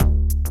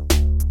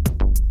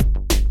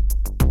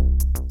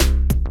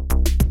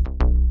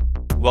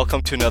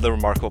Welcome to another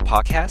Remarkable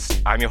podcast.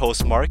 I'm your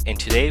host, Mark, and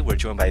today we're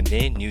joined by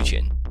Min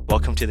Nugent.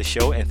 Welcome to the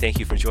show, and thank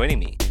you for joining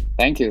me.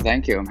 Thank you.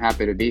 I'm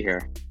happy to be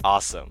here.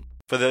 Awesome.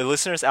 For the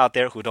listeners out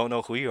there who don't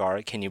know who you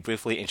are, can you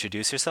briefly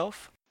introduce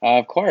yourself?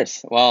 Of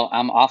course. Well,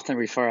 I'm often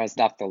referred as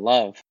Dr.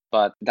 Love,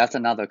 but that's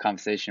another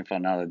conversation for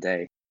another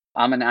day.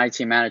 I'm an IT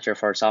manager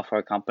for a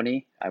software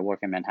company. I work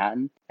in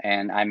Manhattan,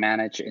 and I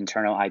manage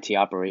internal IT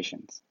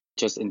operations,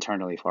 just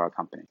internally for our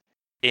company.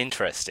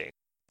 Interesting.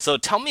 So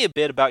tell me a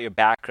bit about your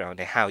background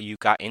and how you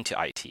got into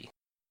IT.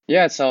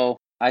 Yeah, so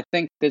I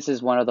think this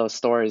is one of those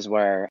stories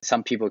where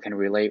some people can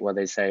relate where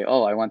they say,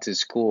 oh, I went to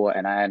school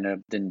and I ended up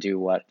didn't do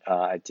what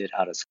I did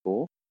out of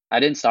school. I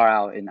didn't start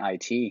out in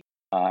IT.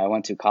 I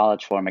went to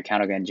college for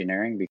mechanical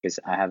engineering because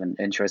I have an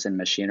interest in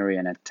machinery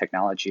and in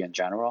technology in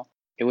general.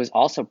 It was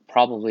also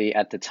probably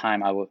at the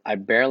time I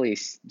barely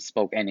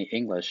spoke any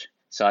English,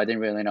 so I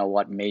didn't really know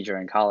what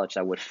major in college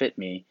that would fit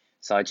me.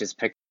 So I just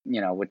picked,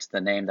 which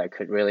the name that I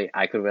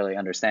could really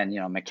understand,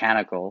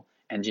 mechanical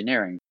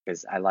engineering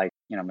because I like,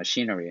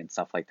 machinery and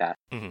stuff like that.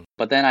 Mhm.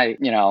 But then I,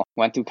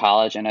 went through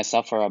college and I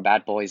suffered a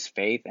bad boy's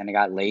fate and I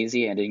got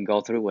lazy and didn't go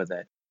through with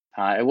it.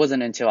 It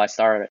wasn't until I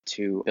started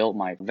to build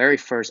my very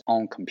first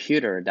own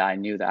computer that I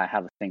knew that I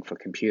have a thing for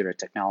computer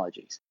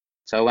technologies.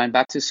 So I went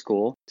back to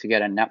school to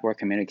get a network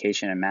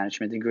communication and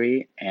management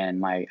degree, and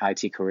my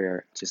IT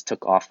career just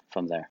took off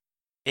from there.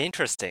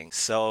 Interesting.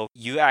 So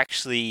you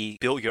actually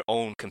built your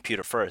own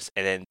computer first,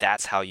 and then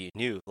that's how you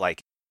knew.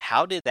 Like,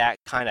 how did that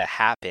kind of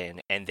happen?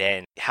 And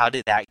then how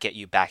did that get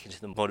you back into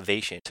the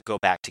motivation to go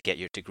back to get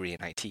your degree in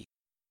IT?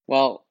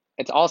 Well,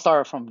 it's all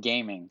started from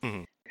gaming.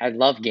 Mhm. I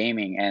love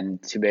gaming,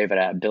 and to be able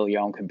to build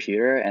your own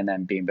computer and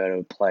then being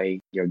able to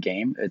play your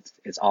game,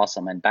 it's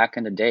awesome. And back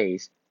in the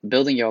days,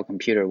 building your own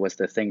computer was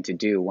the thing to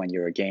do when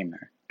you're a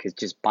gamer because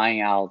just buying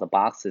out of the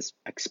box is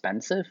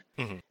expensive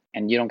Mhm.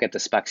 and you don't get the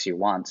specs you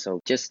want. So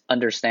just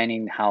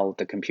understanding how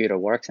the computer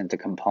works and the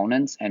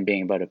components and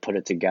being able to put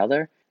it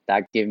together,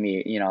 that gave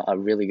me, a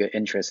really good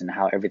interest in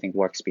how everything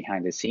works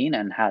behind the scene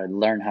and how to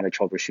learn how to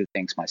troubleshoot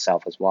things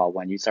myself as well.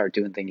 When you start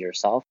doing things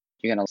yourself,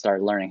 you're going to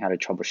start learning how to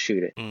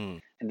troubleshoot it. Mm.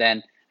 And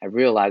then I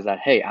realized that,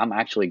 hey, I'm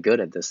actually good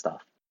at this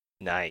stuff.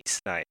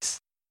 Nice, nice.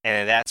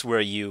 And that's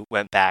where you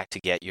went back to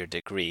get your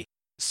degree.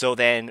 So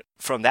then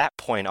from that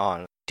point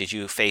on, did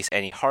you face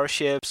any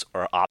hardships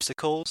or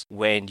obstacles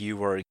when you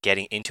were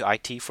getting into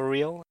IT for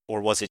real?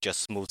 Or was it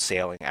just smooth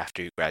sailing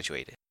after you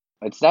graduated?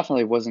 It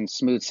definitely wasn't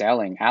smooth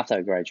sailing after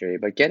I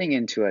graduated, but getting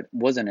into it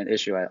wasn't an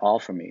issue at all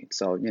for me.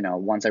 So,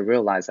 once I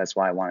realized that's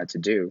what I wanted to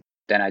do,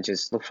 then I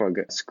just looked for a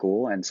good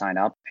school and sign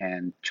up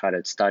and try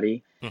to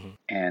study Mhm.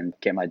 and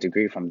get my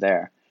degree from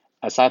there.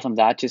 Aside from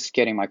that, just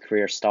getting my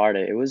career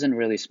started, it wasn't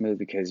really smooth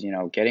because,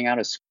 getting out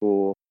of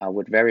school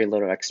with very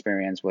little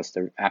experience was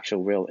the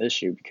actual real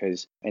issue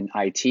because in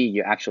IT,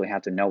 you actually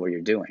have to know what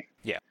you're doing.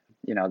 Yeah.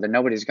 Then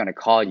nobody's going to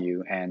call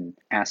you and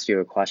ask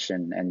you a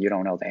question and you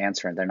don't know the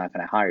answer and they're not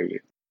going to hire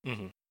you.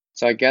 Mhm.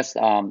 So I guess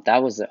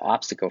that was the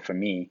obstacle for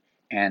me.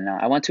 And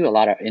I went to a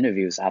lot of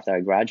interviews after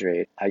I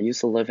graduated. I used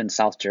to live in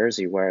South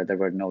Jersey where there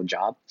were no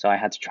jobs. So I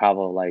had to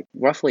travel like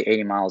roughly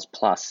 80 miles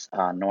plus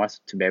north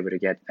to be able to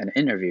get an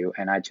interview.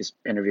 And I just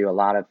interview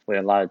with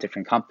a lot of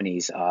different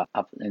companies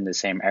up in the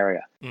same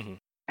area. Mhm.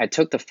 I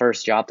took the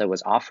first job that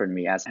was offered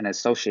me as an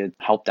associate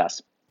help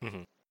desk.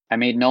 Mhm. I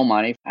made no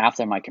money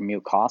after my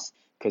commute costs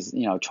because,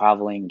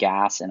 traveling,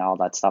 gas, and all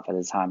that stuff at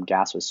the time,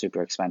 gas was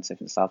super expensive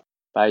and stuff.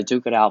 But I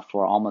took it out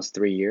for almost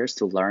 3 years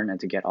to learn and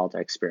to get all the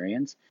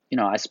experience.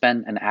 I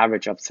spent an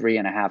average of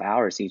 3.5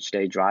 hours each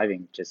day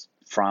driving just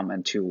from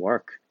and to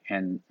work.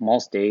 And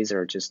most days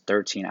are just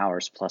 13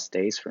 hours plus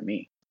days for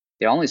me.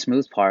 The only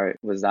smooth part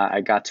was that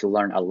I got to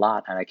learn a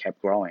lot and I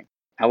kept growing.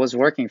 I was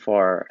working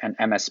for an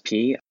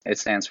MSP. It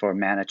stands for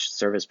Managed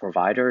Service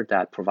Provider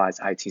that provides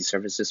IT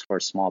services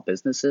for small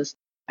businesses.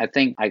 I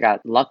think I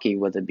got lucky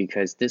with it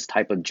because this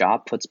type of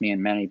job puts me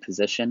in many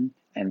positions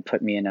and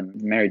put me in a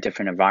very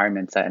different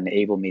environments that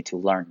enable me to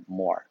learn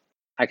more.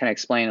 I can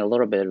explain a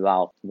little bit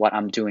about what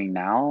I'm doing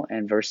now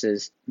and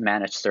versus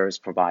managed service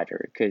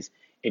provider. Because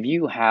if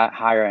you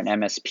hire an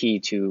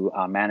MSP to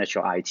manage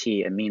your IT,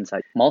 it means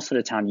that most of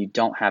the time you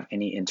don't have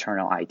any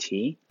internal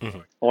IT,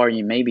 Mhm. or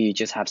you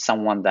just have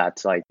someone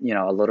that's like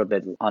a little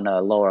bit on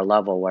a lower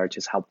level where it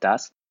just help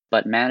desk.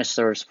 But managed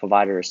service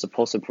provider is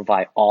supposed to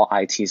provide all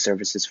IT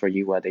services for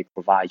you, where they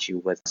provide you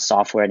with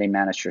software, they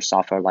manage your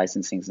software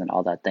licensings and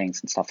all that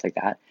things and stuff like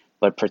that.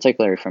 But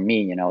particularly for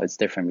me, it's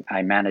different.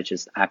 I manage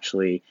is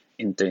actually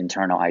in the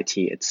internal IT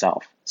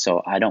itself.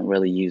 So I don't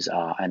really use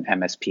an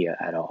MSP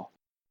at all.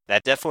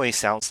 That definitely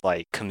sounds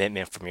like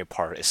commitment from your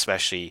part,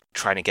 especially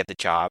trying to get the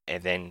job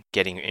and then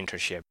getting your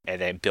internship and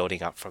then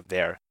building up from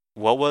there.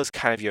 What was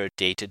kind of your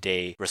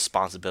day-to-day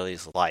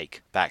responsibilities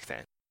like back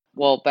then?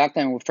 Well, back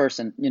then, we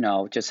first,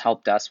 just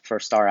help desk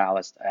first started out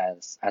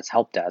as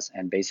help desk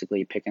and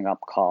basically picking up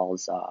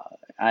calls.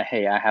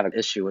 Hey, I have an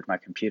issue with my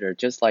computer.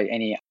 Just like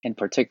any, in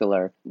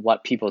particular,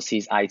 what people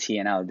sees IT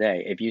in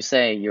nowadays. If you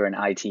say you're an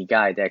IT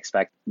guy, they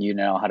expect you to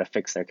know how to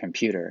fix their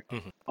computer.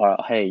 Mhm. Or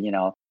hey,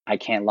 I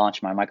can't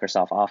launch my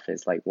Microsoft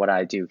Office. Like, what do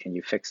I do? Can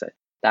you fix it?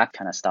 that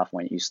kind of stuff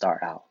when you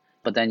start out.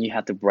 But then you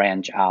have to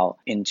branch out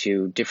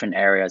into different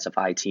areas of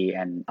IT,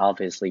 and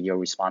obviously your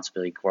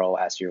responsibility grow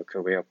as your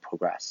career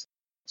progress.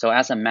 So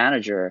as a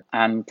manager,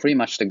 I'm pretty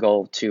much the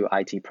go-to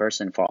IT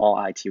person for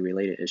all IT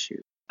related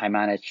issues. I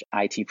manage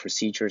IT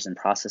procedures and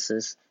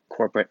processes,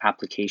 corporate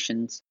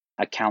applications,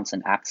 accounts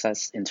and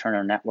access,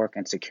 internal network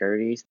and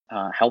securities,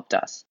 help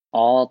desk.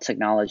 All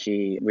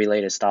technology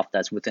related stuff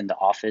that's within the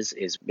office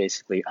is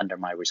basically under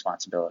my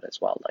responsibility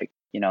as well. Like,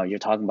 you're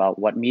talking about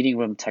what meeting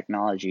room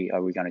technology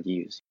are we going to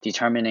use,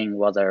 determining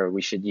whether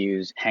we should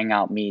use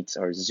Hangout Meets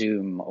or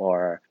Zoom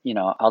or,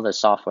 other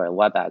software,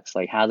 WebEx.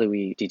 Like, how do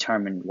we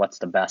determine what's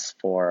the best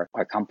for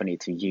our company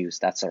to use,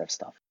 that sort of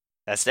stuff.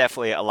 That's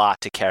definitely a lot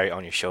to carry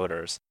on your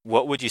shoulders.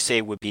 What would you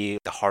say would be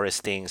the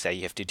hardest things that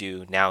you have to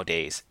do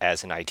nowadays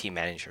as an IT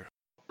manager?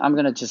 I'm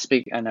going to just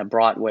speak in a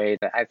broad way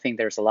that I think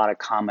there's a lot of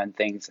common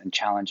things and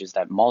challenges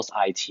that most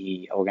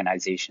IT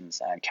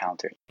organizations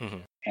encounter. Mm-hmm.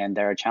 And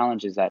there are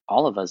challenges that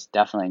all of us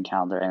definitely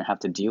encounter and have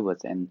to deal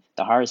with. And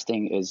the hardest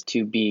thing is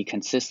to be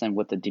consistent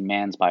with the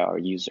demands by our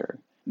user.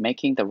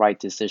 Making the right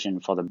decision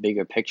for the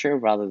bigger picture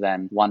rather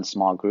than one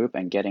small group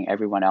and getting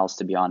everyone else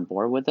to be on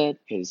board with it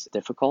is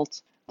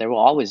difficult. There will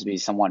always be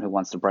someone who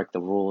wants to break the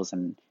rules,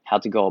 and how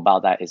to go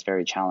about that is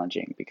very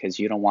challenging because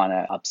you don't want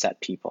to upset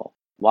people.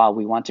 While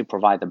we want to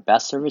provide the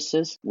best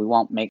services, we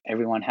won't make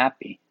everyone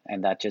happy.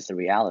 And that's just the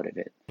reality of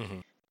it. Mm-hmm.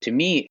 To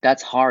me,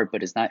 that's hard,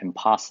 but it's not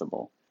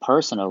impossible.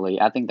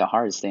 Personally, I think the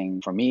hardest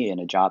thing for me in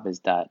a job is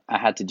that I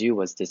had to do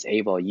was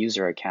disable a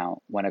user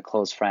account when a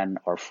close friend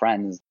or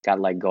friends got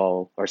let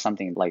go or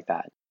something like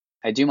that.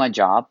 I do my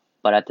job,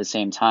 but at the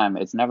same time,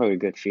 it's never a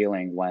good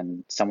feeling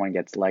when someone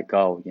gets let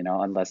go,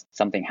 unless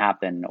something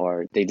happened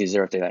or they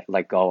deserve to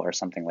let go or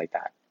something like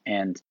that.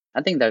 And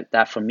I think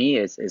that for me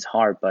is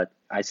hard, but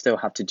I still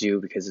have to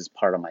do because it's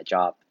part of my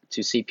job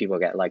to see people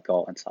get let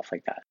go and stuff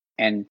like that.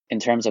 And in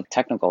terms of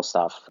technical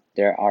stuff,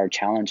 there are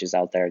challenges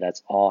out there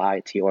that all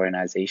IT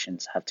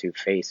organizations have to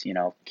face,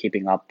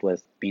 keeping up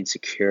with being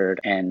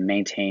secured and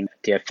maintain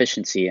the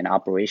efficiency and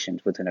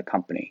operations within a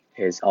company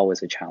is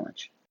always a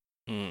challenge.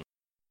 Mm.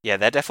 Yeah,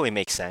 that definitely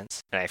makes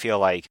sense. And I feel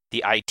like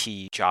the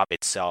IT job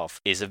itself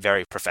is a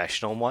very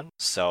professional one,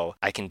 so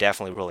I can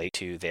definitely relate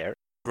to you there.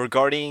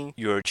 Regarding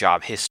your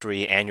job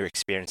history and your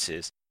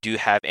experiences, do you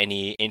have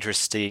any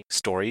interesting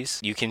stories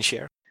you can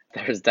share?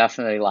 There's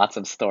definitely lots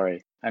of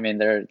story. I mean,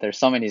 there's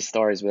so many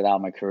stories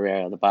without my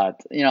career,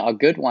 but a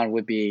good one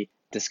would be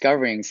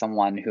discovering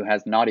someone who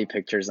has naughty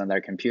pictures on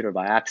their computer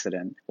by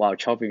accident while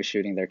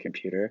troubleshooting their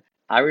computer.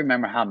 I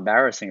remember how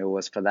embarrassing it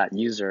was for that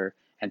user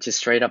and to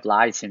straight up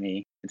lie to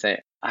me and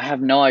say, I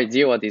have no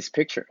idea what these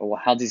pictures or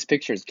how these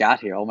pictures got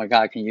here. Oh my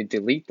God, can you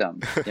delete them?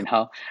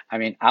 I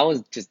mean, I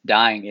was just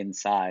dying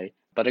inside.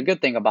 But a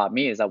good thing about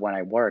me is that when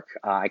I work,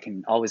 I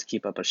can always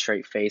keep up a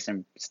straight face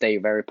and stay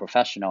very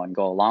professional and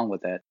go along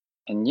with it.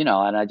 And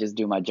I just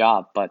do my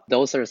job. But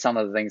those are some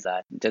of the things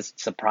that just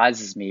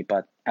surprises me.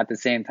 But at the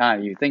same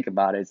time, you think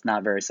about it, it's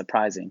not very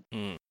surprising.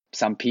 Mm.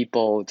 Some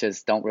people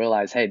just don't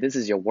realize, hey, this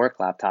is your work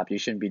laptop. You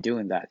shouldn't be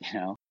doing that.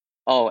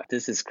 Oh,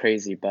 this is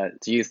crazy.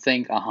 But do you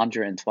think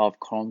 112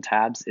 Chrome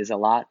tabs is a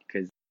lot?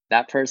 Because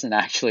that person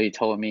actually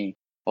told me,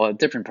 or a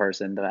different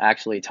person that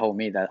actually told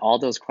me that all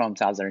those Chrome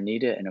tabs are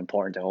needed and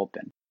important to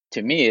open.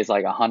 To me, it's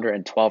like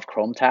 112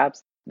 Chrome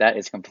tabs. That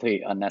is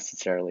completely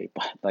unnecessarily,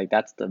 but like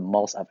that's the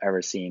most I've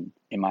ever seen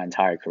in my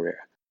entire career.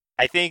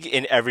 I think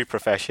in every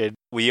profession,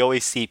 we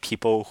always see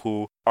people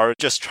who are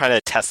just trying to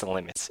test the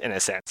limits in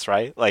a sense,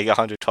 right? Like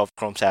 112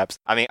 Chrome tabs.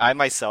 I mean, I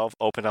myself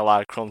open a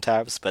lot of Chrome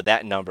tabs, but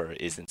that number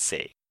is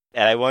insane.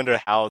 And I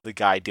wonder how the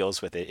guy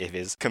deals with it if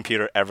his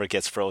computer ever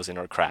gets frozen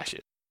or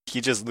crashes.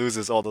 He just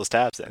loses all those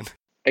tabs then.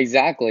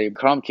 Exactly.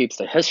 Chrome keeps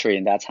the history,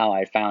 and that's how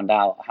I found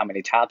out how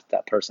many tabs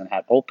that person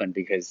had opened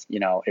because,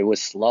 it was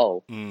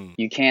slow. Mm.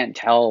 You can't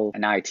tell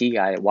an IT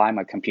guy why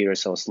my computer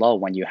is so slow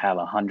when you have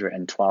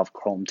 112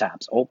 Chrome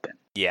tabs open.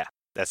 Yeah,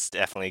 that's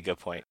definitely a good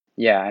point.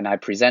 Yeah, and I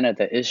presented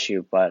the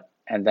issue,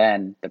 and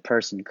then the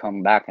person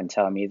come back and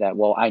tell me that,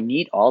 well, I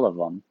need all of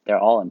them. They're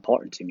all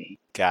important to me.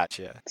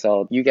 Gotcha.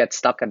 So you get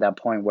stuck at that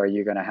point where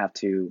you're going to have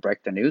to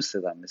break the news to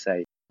them and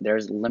say,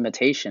 there's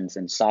limitations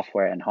in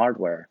software and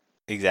hardware.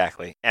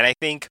 Exactly. And I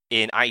think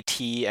in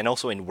IT and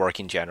also in work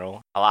in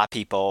general, a lot of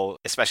people,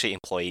 especially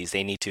employees,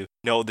 they need to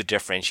know the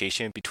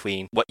differentiation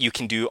between what you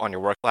can do on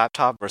your work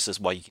laptop versus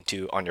what you can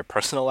do on your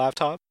personal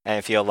laptop. And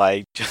I feel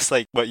like, just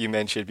like what you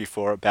mentioned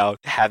before about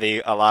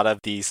having a lot of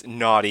these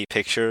naughty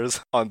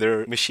pictures on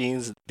their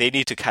machines, they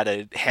need to kind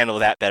of handle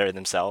that better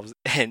themselves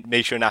and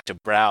make sure not to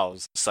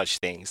browse such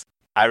things.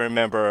 I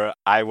remember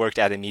I worked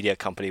at a media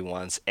company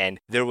once, and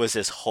there was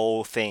this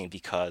whole thing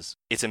because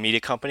it's a media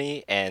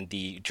company and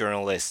the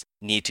journalists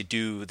need to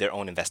do their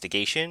own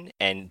investigation,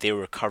 and they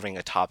were covering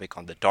a topic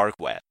on the dark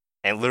web.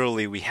 And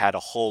literally, we had a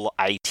whole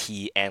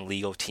IT and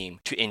legal team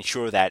to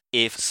ensure that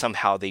if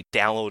somehow they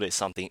downloaded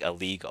something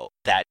illegal,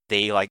 that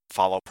they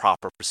follow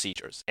proper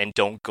procedures and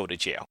don't go to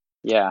jail.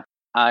 Yeah.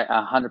 I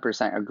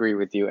 100% agree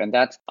with you. And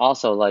that's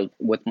also like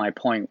with my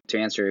point to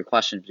answer your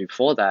question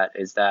before that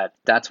is that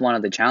that's one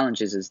of the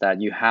challenges is that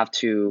you have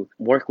to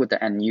work with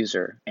the end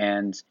user.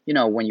 And,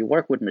 when you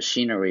work with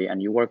machinery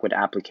and you work with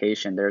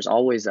application, there's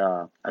always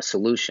a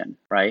solution,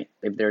 right?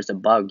 If there's a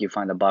bug, you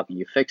find the bug and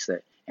you fix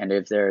it. And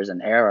if there's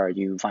an error,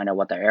 you find out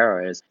what the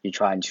error is, you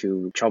try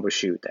to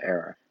troubleshoot the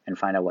error and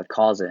find out what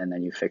caused it and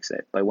then you fix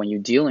it. But when you're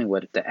dealing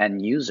with the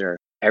end user,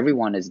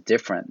 everyone is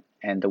different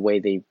and the way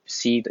they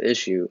see the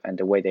issue and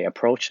the way they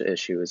approach the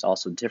issue is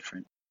also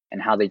different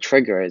and how they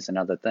trigger is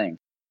another thing.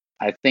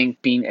 I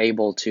think being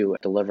able to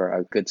deliver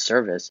a good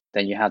service,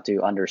 then you have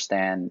to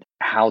understand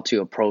how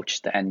to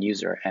approach the end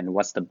user and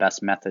what's the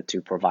best method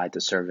to provide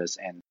the service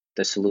and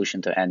the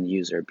solution to end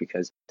user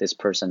because this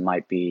person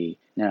might be,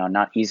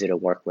 not easy to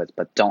work with,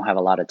 but don't have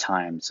a lot of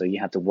time. So you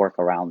have to work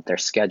around their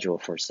schedule,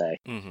 for say,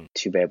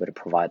 to be able to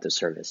provide the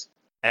service.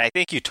 And I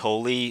think you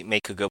totally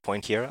make a good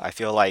point here. I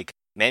feel like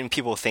many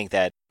people think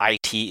that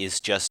IT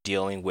is just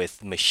dealing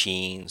with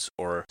machines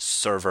or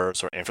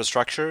servers or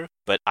infrastructure,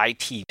 but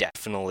IT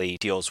definitely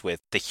deals with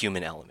the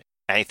human element.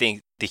 And I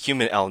think the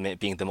human element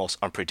being the most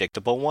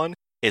unpredictable one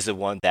is the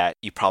one that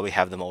you probably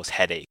have the most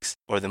headaches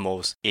or the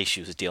most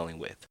issues dealing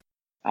with.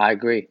 I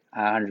agree.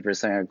 I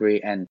 100% agree.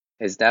 And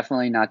it's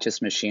definitely not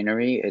just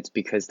machinery. It's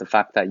because the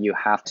fact that you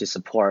have to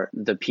support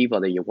the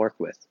people that you work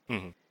with.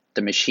 Mhm.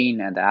 The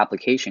machine and the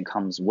application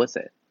comes with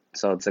it.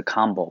 So it's a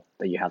combo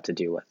that you have to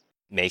deal with.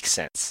 Makes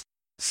sense.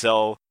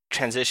 So,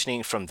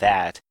 transitioning from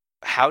that,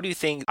 how do you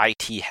think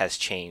IT has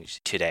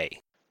changed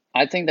today?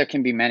 I think there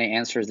can be many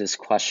answers to this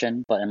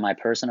question, but in my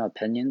personal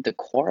opinion, the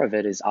core of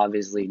it is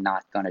obviously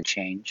not going to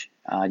change.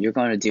 You're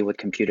going to deal with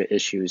computer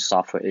issues,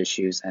 software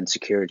issues, and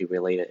security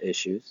related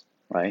issues,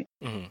 right?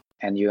 Mhm.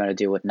 And you're going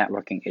to deal with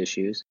networking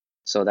issues.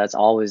 So that's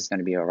always going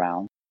to be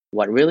around.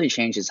 What really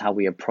changes how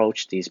we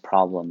approach these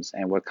problems,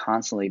 and we're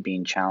constantly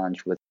being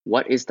challenged with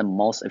what is the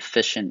most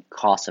efficient,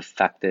 cost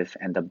effective,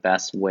 and the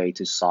best way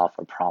to solve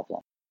a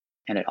problem.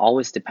 And it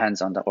always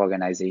depends on the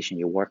organization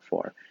you work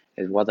for.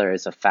 Whether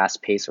it's a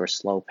fast pace or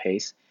slow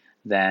pace,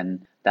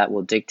 then that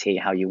will dictate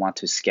how you want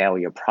to scale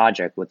your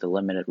project with the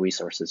limited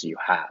resources you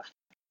have.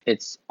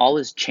 It's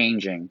always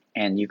changing,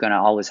 and you're going to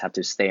always have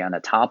to stay on the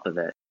top of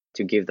it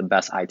to give the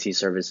best IT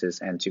services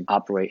and to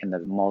operate in the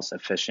most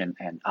efficient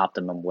and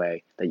optimum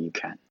way that you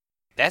can.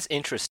 That's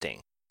interesting.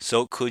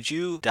 So could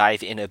you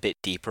dive in a bit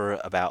deeper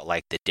about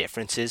like the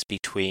differences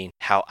between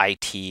how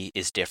IT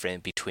is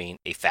different between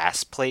a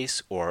fast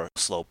place or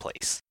slow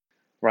place?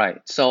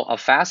 Right. So a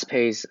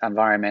fast-paced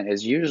environment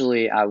is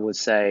usually, I would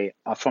say,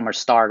 from a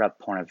startup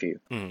point of view,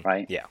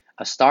 right? Yeah.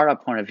 A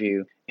startup point of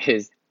view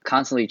is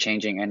constantly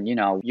changing. And,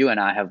 you and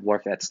I have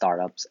worked at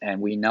startups and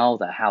we know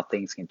that how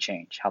things can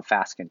change, how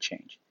fast can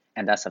change.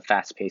 And that's a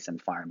fast-paced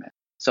environment.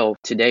 So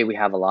today we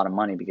have a lot of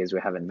money because we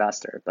have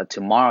investor, but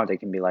tomorrow they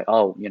can be like,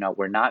 oh,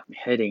 we're not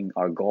hitting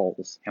our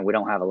goals and we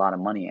don't have a lot of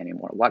money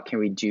anymore. What can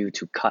we do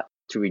to cut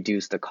to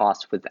reduce the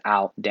cost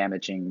without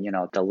damaging,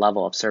 the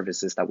level of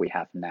services that we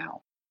have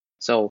now?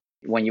 So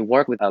when you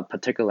work with a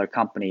particular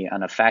company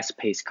and a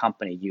fast-paced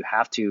company, you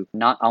have to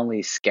not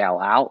only scale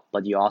out,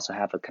 but you also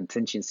have a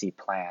contingency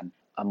plan,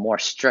 a more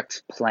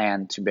strict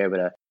plan to be able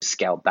to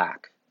scale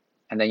back.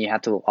 And then you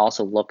have to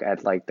also look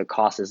at like the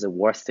cost, is it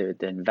worth the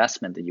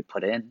investment that you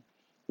put in?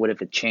 What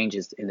if it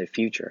changes in the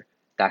future?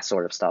 That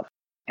sort of stuff.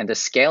 And the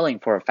scaling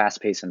for a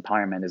fast-paced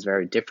environment is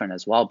very different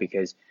as well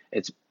because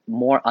it's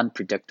more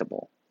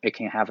unpredictable. It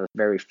can have a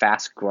very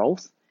fast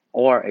growth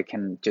or it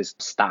can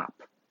just stop.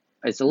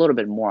 It's a little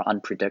bit more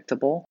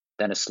unpredictable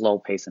than a slow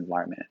paced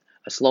environment.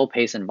 A slow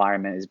paced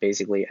environment is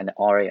basically an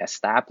already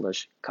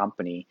established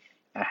company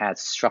that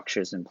has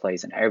structures in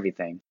place and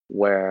everything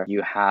where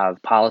you have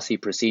policy,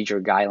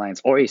 procedure, guidelines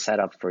already set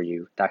up for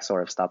you. That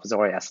sort of stuff is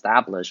already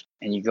established.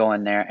 And you go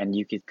in there and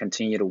you can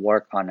continue to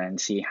work on it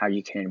and see how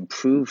you can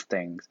improve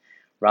things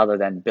rather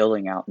than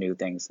building out new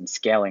things and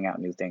scaling out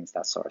new things,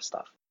 that sort of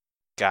stuff.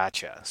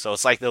 Gotcha. So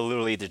it's like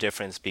literally the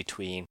difference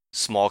between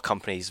small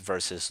companies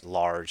versus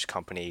large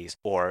companies,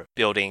 or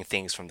building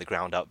things from the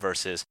ground up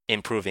versus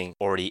improving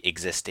already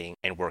existing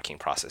and working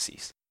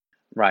processes.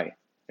 Right,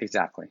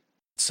 exactly.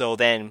 So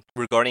then,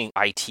 regarding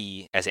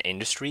IT as an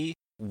industry,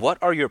 what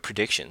are your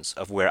predictions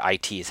of where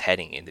IT is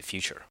heading in the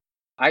future?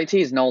 IT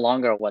is no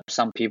longer what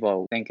some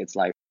people think it's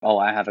like, oh,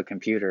 I have a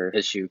computer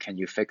issue, can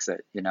you fix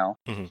it?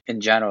 Hmm.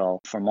 In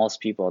general, for most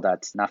people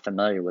that's not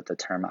familiar with the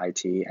term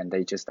IT and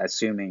they just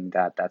assuming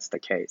that that's the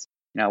case.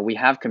 We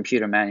have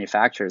computer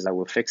manufacturers that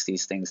will fix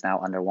these things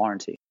now under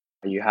warranty.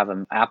 You have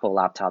an Apple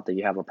laptop that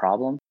you have a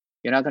problem,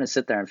 you're not going to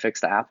sit there and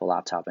fix the Apple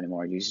laptop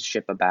anymore. You just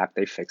ship it back,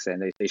 they fix it,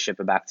 and they ship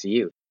it back to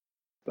you.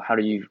 How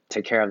do you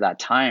take care of that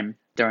time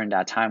during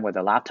that time where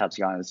the laptop's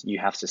gone is you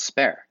have to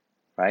spare,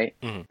 right?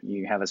 Hmm.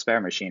 You have a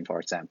spare machine, for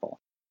example.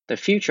 The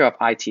future of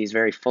IT is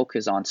very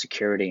focused on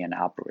security and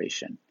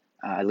operation,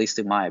 at least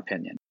in my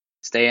opinion.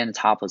 Stay on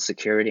top of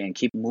security and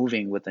keep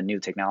moving with the new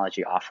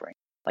technology offering,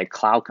 like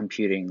cloud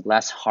computing,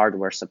 less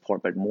hardware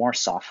support, but more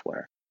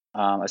software.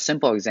 A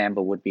simple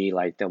example would be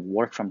like the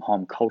work from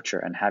home culture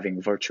and having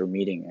virtual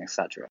meeting,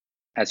 etc.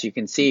 As you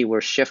can see,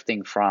 we're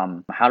shifting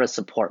from how to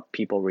support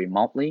people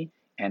remotely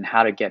and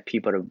how to get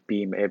people to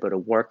be able to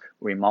work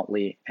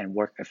remotely and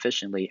work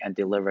efficiently and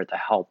deliver the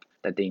help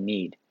that they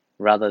need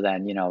rather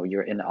than,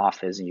 you're in the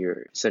office and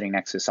you're sitting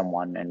next to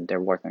someone and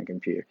they're working on a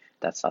computer,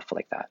 that stuff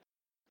like that.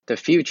 The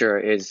future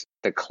is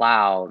the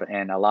cloud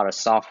and a lot of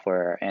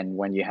software. And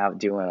when you have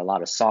doing a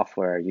lot of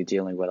software, you're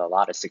dealing with a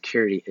lot of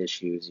security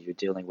issues, you're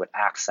dealing with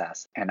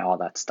access and all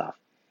that stuff.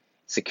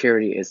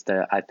 Security is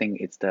I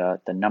think it's the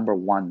number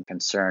one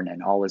concern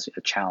and always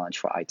a challenge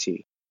for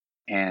IT.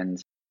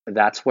 And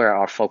that's where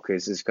our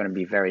focus is going to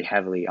be very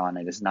heavily on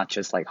it. It's not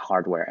just like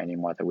hardware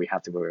anymore that we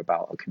have to worry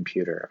about a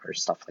computer or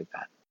stuff like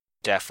that.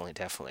 Definitely,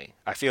 definitely.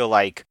 I feel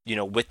like,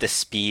 with the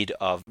speed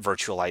of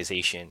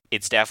virtualization,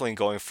 it's definitely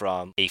going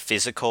from a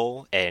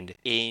physical and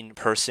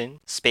in-person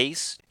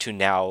space to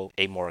now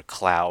a more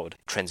cloud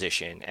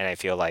transition. And I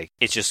feel like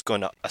it's just going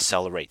to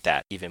accelerate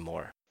that even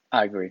more.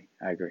 I agree.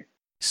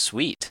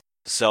 Sweet.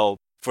 So,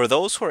 for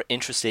those who are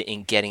interested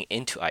in getting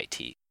into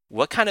IT,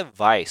 what kind of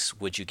advice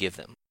would you give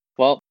them?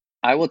 Well,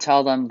 I will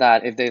tell them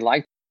that if they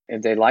like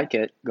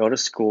it, go to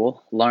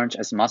school, learn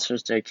as much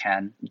as they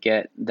can,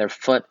 get their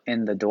foot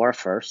in the door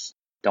first.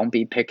 Don't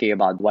be picky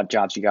about what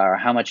jobs you got or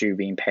how much you're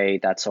being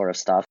paid, that sort of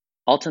stuff.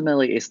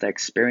 Ultimately, it's the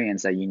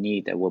experience that you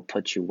need that will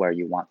put you where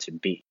you want to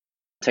be.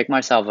 Take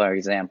myself as an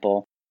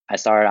example. I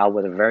started out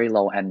with a very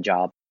low end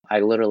job.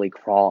 I literally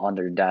crawl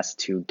under the desk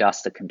to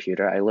dust the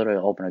computer. I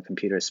literally open a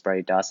computer,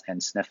 spray dust,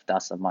 and sniff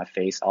dust on my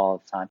face all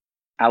the time.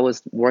 I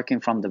was working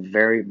from the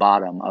very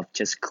bottom of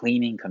just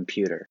cleaning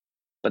computer.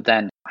 But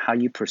then how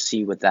you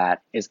proceed with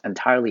that is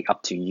entirely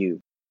up to you.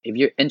 If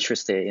you're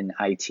interested in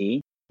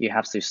IT, you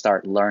have to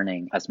start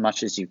learning as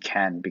much as you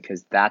can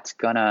because that's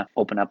going to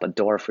open up a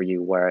door for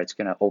you where it's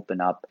going to open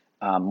up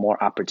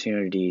more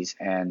opportunities.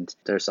 And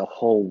there's a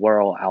whole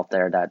world out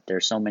there that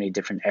there's so many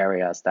different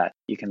areas that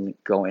you can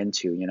go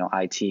into,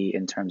 IT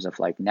in terms of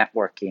like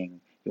networking.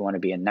 You want to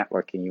be in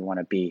networking, you want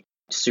to be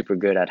super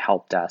good at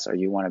help desk, or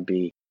you want to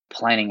be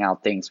planning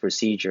out things,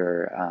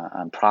 procedure,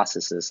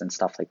 processes and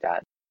stuff like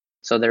that.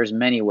 So there's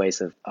many ways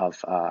of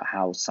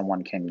how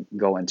someone can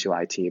go into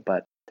IT,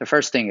 but the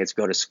first thing is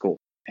go to school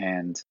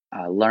and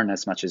learn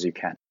as much as you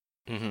can.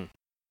 Mm-hmm.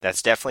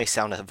 That's definitely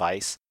sound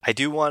advice. I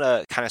do want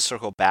to kind of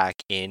circle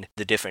back in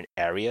the different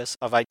areas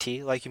of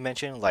IT, like you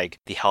mentioned, like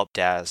the help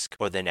desk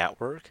or the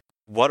network.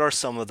 What are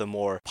some of the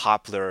more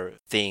popular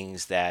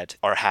things that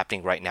are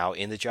happening right now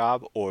in the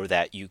job or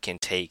that you can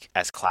take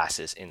as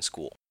classes in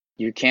school?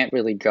 You can't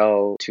really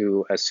go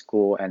to a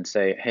school and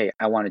say, hey,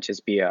 I want to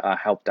just be a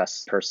help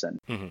desk person.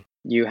 Mm-hmm.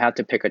 You have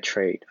to pick a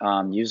trade.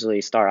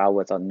 Usually start out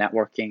with a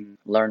networking,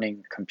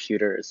 learning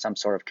computer, some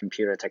sort of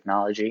computer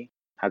technology,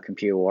 how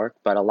computer work.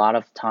 But a lot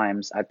of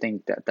times, I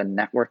think that the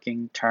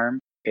networking term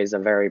is a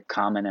very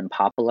common and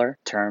popular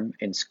term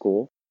in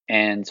school.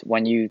 And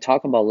when you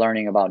talk about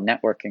learning about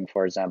networking,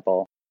 for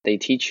example, they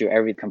teach you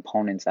every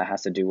component that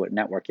has to do with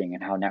networking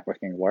and how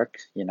networking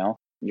works.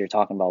 You're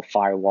talking about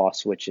firewall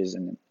switches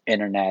and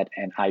internet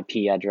and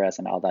IP address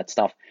and all that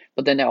stuff.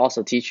 But then they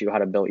also teach you how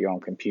to build your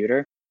own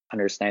computer,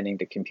 understanding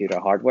the computer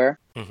hardware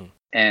Mm-hmm.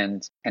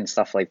 and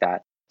stuff like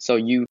that. So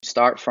you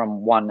start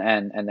from one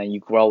end and then you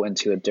grow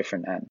into a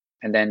different end.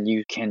 And then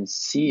you can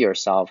see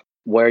yourself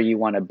where you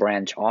want to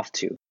branch off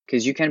to.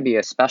 Because you can be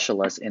a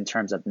specialist in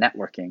terms of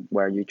networking,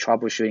 where you're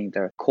troubleshooting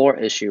the core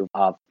issue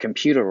of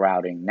computer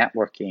routing,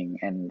 networking,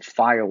 and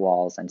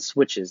firewalls and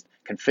switches,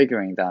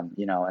 configuring them,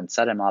 and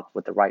set them up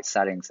with the right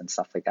settings and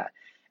stuff like that.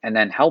 And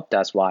then help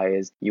desk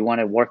wise, you want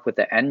to work with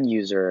the end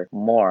user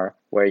more,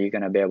 where you're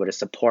going to be able to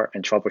support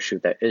and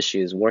troubleshoot their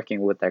issues,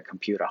 working with their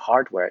computer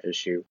hardware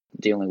issue,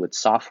 dealing with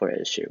software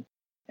issue.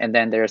 And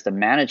then there's the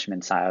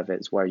management side of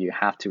it, where you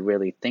have to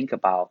really think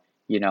about,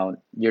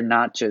 you're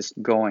not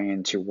just going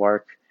into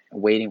work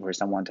waiting for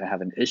someone to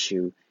have an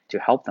issue to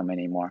help them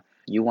anymore.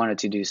 You wanted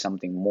to do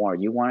something more.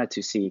 You wanted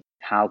to see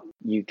how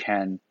you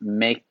can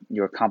make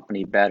your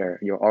company better,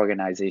 your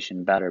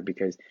organization better,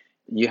 because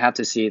you have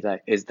to see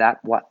that is that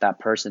what that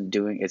person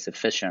doing is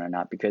efficient or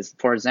not. Because,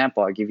 for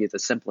example, I'll give you the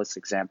simplest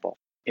example.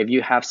 If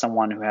you have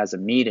someone who has a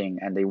meeting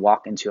and they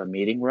walk into a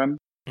meeting room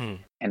and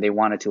they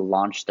wanted to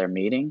launch their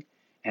meeting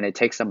and it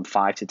takes them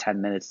 5 to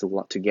 10 minutes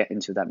to get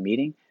into that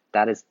meeting,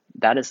 that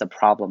is a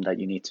problem that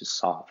you need to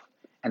solve.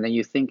 And then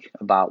you think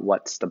about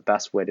what's the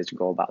best way to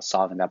go about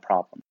solving that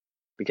problem.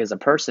 Because a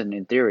person,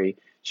 in theory,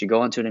 should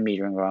go into the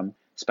meeting room,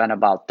 spend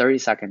about 30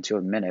 seconds to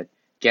a minute,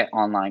 get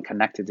online,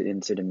 connected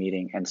into the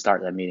meeting, and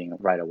start the meeting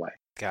right away.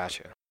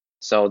 Gotcha.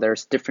 So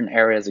there's different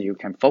areas that you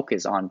can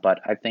focus on,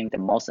 but I think the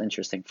most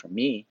interesting for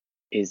me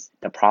is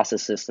the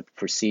processes, the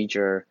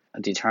procedure,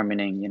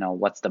 determining,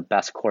 what's the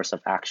best course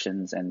of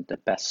actions and the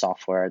best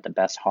software, the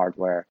best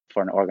hardware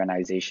for an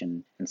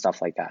organization and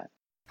stuff like that.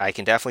 I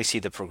can definitely see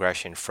the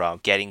progression from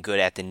getting good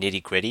at the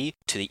nitty gritty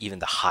to even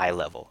the high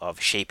level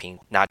of shaping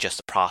not just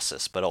the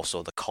process, but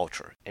also the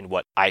culture and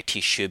what IT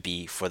should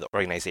be for the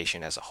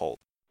organization as a whole.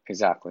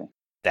 Exactly.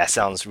 That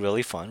sounds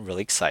really fun,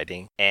 really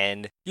exciting.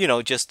 And,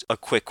 just a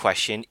quick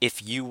question.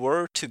 If you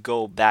were to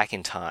go back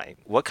in time,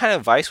 what kind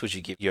of advice would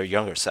you give your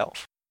younger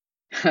self?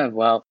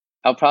 Well,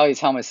 I'll probably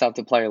tell myself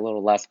to play a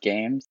little less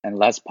games and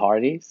less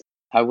parties.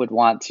 I would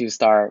want to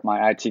start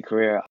my IT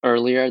career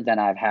earlier than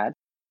I've had.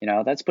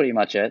 That's pretty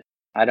much it.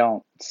 I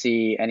don't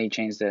see any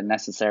change, the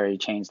necessary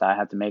change that I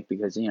have to make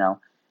because,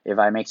 if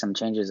I make some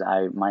changes,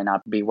 I might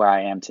not be where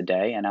I am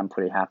today, and I'm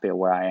pretty happy at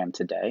where I am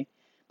today.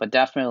 But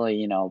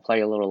definitely,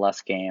 play a little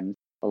less games,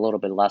 a little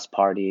bit less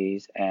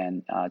parties,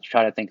 and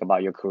try to think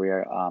about your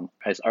career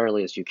as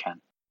early as you can.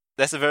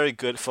 That's a very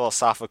good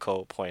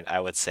philosophical point,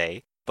 I would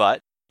say. But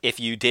if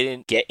you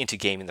didn't get into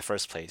gaming in the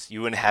first place,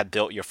 you wouldn't have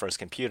built your first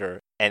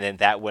computer, and then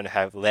that wouldn't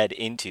have led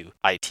into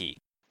IT.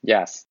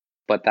 Yes,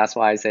 but that's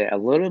why I say a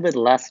little bit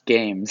less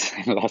games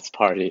and less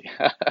party.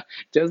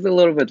 Just a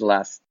little bit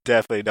less.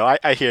 Definitely. No,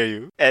 I hear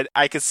you. And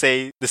I could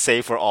say the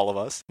same for all of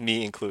us,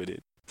 me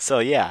included. So,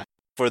 yeah,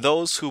 for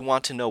those who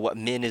want to know what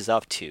Min is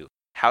up to,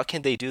 how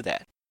can they do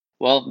that?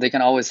 Well, they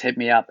can always hit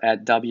me up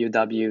at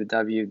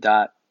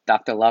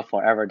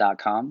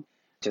www.drloveforever.com.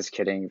 Just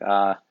kidding.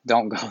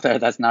 Don't go there.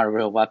 That's not a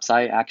real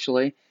website,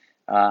 actually.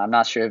 I'm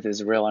not sure if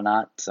it's real or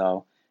not,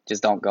 so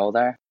just don't go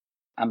there.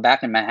 I'm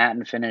back in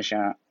Manhattan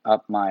finishing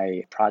up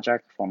my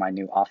project for my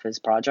new office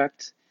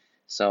project.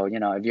 So,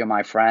 if you're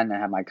my friend and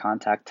have my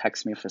contact,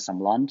 text me for some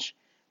lunch.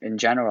 In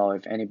general,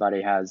 if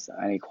anybody has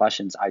any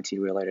questions, IT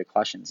related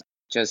questions,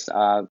 just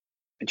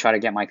try to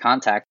get my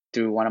contact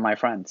through one of my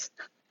friends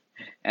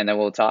and then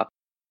we'll talk.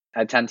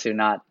 I tend to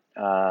not,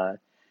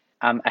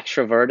 I'm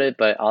extroverted,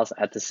 but also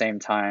at the same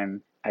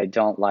time, I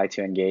don't like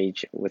to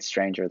engage with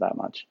strangers that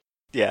much.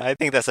 Yeah, I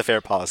think that's a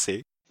fair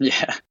policy.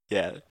 Yeah.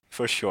 Yeah,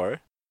 for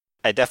sure.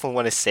 I definitely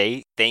want to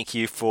say thank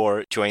you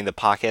for joining the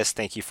podcast.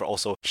 Thank you for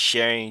also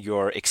sharing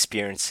your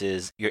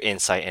experiences, your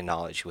insight and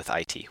knowledge with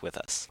IT with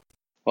us.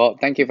 Well,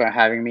 thank you for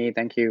having me.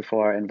 Thank you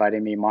for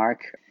inviting me,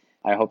 Mark.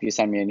 I hope you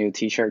send me a new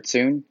t-shirt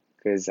soon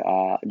because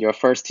your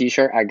first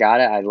t-shirt, I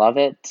got it. I love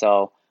it.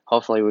 So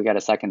hopefully we get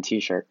a second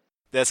t-shirt.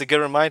 That's a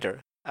good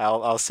reminder.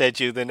 I'll send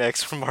you the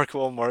next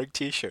Remarkable Mark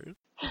t-shirt.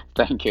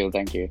 Thank you.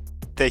 Thank you.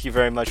 Thank you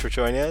very much for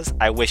joining us.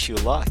 I wish you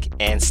luck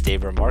and stay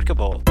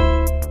remarkable.